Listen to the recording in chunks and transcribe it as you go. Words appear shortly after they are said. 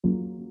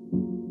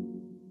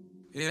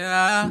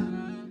Yeah.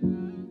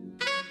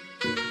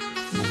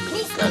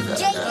 Mr.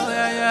 J. Oh,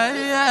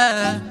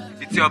 yeah.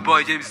 It's your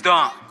boy James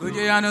Don. Good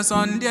day on a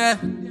Sunday.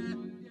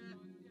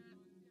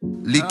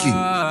 Leaky.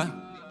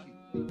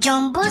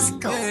 John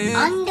Bosco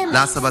on the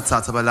Last about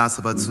Tataba, last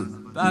about two.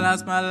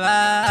 Balance my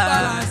life.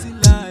 Balance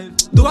in life.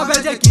 Tó bá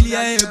fẹ́ jẹ́ kí ilé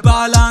ayé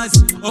balance.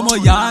 Ọmọ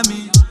ìyá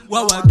mi,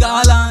 wá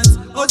gallant.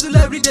 Hustle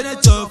every day, they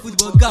chop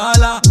football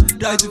gala.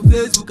 Try to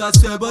Facebook, I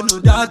swear, but no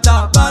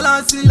data.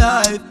 Balance in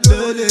life,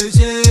 lole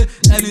ṣe.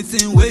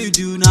 Anything wey you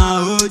do now,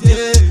 oh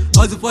yeah.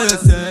 Hustle for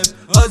yourself,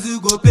 hustle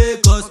go pay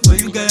cost. When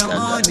you get your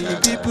money,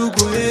 people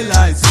go hate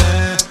like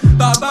say.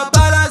 Baba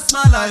balance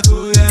my life,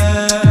 oh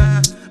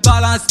yeah.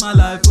 Balance my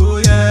life, oh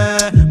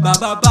yeah.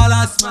 Baba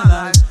balance my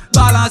life,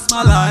 balance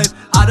my life.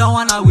 I don't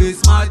wanna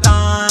waste my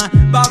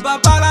time. Baba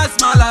balance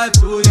my life,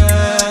 oh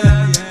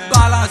yeah.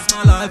 Balance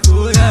my life,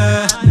 oh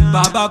yeah.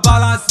 Baba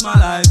balance my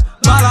life,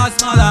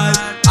 balance my life.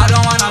 I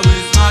don't wanna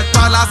waste my time.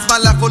 Balance my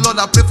life, oh Lord,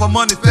 I pray for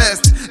money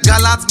first.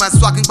 Gallant my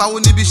swag, nípa wo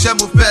níbi iṣẹ́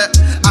mo fẹ́.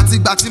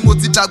 Àtìgbà tí mo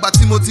ti dàgbà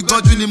tí mo ti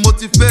gbọ́njú ni mo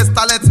ti face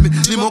talent mi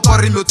ni mo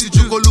kọrin mi ò ti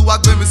jú k'Olúwa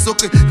gbé mi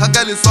sókè.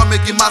 Kángẹ́lì sọ mi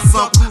kí n má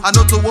sanku.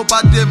 Àná tó wó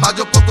bá dé, máa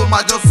jó kókó,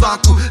 máa jó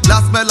sanku.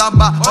 Last man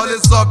lamba,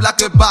 always up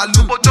like a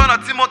bàálù. Ojú ọ̀nà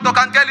tí mo tọ́,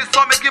 kángẹ́lì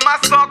sọ mi kí n má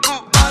sanku.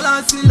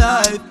 Balance in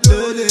life,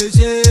 lole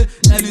ṣe.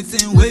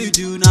 Anything wey you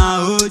do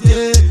now, oh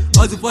yeah.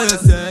 Hustle for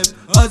yourself,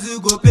 hustle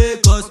go pay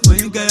cost. When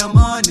you get your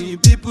money,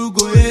 people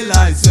go hate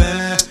like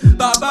swear.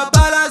 Baba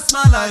balance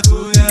my life,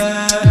 oh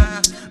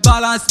yeah.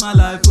 Balance my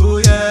life, oh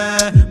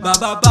yeah.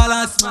 Baba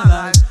balance my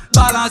life,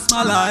 balance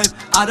my life.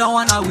 I don't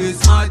wanna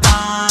waste my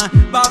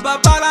time. Baba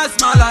balance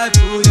my life,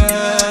 oh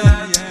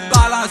yeah.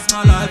 Balance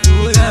my life,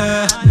 oh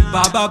yeah.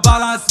 Baba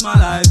balance my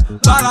life,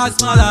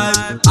 balance my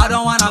life. I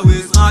don't wanna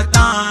waste my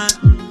time.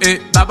 Hey,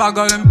 Baba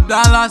God and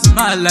balance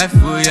my life,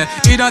 oh yeah.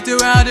 He don't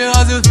think where the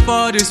hustle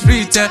for the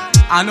street, yeah.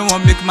 I don't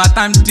want make my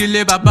time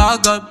delay, Baba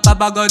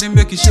God and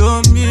make it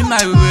show me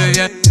my way,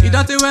 yeah. He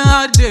don't think where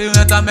I do,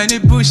 not that many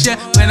bush, yeah.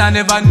 When I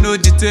never know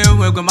detail,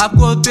 when go my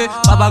pay.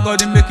 Baba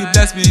God and make it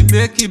bless me,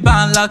 make it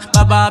balance.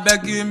 Baba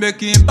beg you,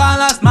 make it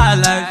balance my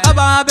life.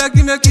 Baba beg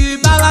you, make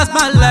it balance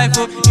my life,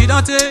 oh. He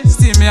don't think,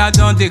 see me, I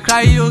don't they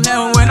cry, you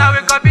hell. When I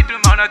wake up, it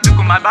tomorrow to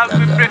come my back to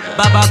pray.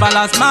 Baba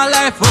balance my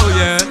life, oh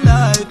yeah.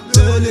 Life,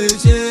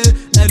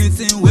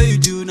 anything wey you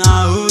do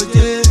now, oh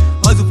yeah.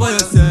 Hustle for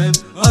yourself,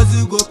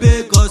 hustle go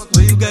pay cost.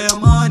 When you get your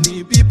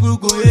money, people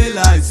go hate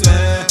like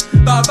swear.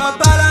 Baba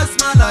balance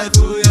my life,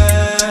 oh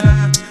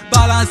yeah.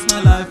 Balance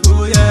my life,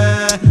 oh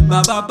yeah.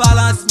 Baba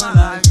balance my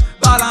life,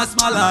 balance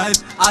my life.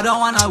 I don't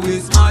wanna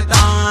waste my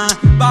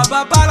time.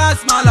 Baba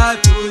balance my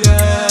life, oh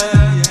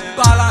yeah.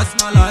 Balance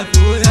my life,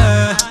 oh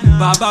yeah.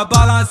 Baba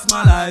balance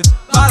my life,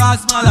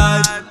 balance my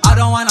life. I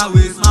don't wanna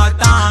waste my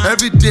time.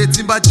 Every day,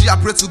 Timbaji, I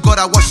pray to God,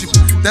 I worship.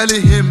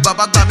 Telling him,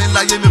 Baba Gbami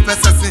láyé mi fẹ́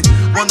sẹ́sìn.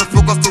 Wanna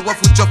focus to work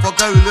with job for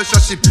girl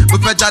relationship. Mo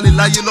fẹ́ jalè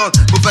láyé Lord,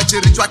 mo fẹ́ ṣe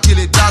ritual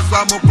killing. That's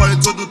why mo kọrin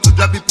tó dùn to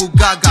drive people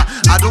gaga.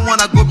 I don't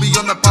wanna go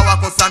beyond my power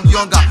cause I'm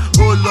younger.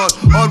 Oh Lord,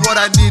 all what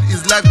I need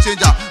is life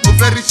changer. Mo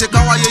fẹ́ rí ṣe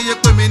káwọn ayẹyẹ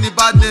pé mi ní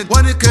bad name.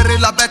 Wọ́n ní kéré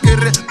labẹ́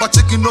kéré, but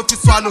chicken no fit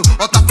swallow.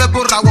 Ọ̀tá fẹ́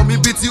bó ra wọ̀ mí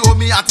bíi ti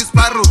omi àti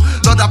sparrow.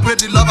 Lord, I pray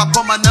the love I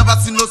come, I never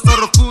see no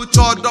sorrow.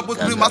 Future double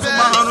screen, màá tún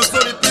máa rán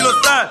sórí pillow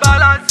stand.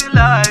 Balance in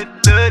life,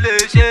 lole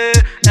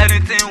ṣe.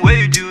 Anything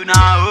wey you do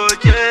now, oh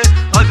yeah.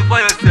 Hustle for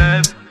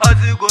yourself,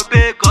 hustle go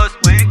pay cost.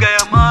 When you get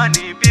your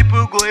money,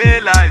 people go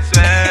hate like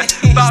swear.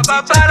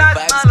 Baba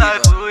balance my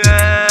life, oh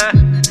yeah.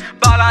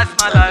 Balance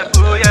my life,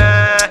 oh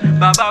yeah.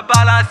 Baba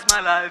balance my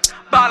life,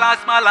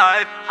 balance my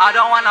life. I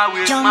don't wanna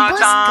waste John my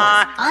Bosco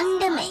time. on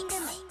the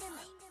mix.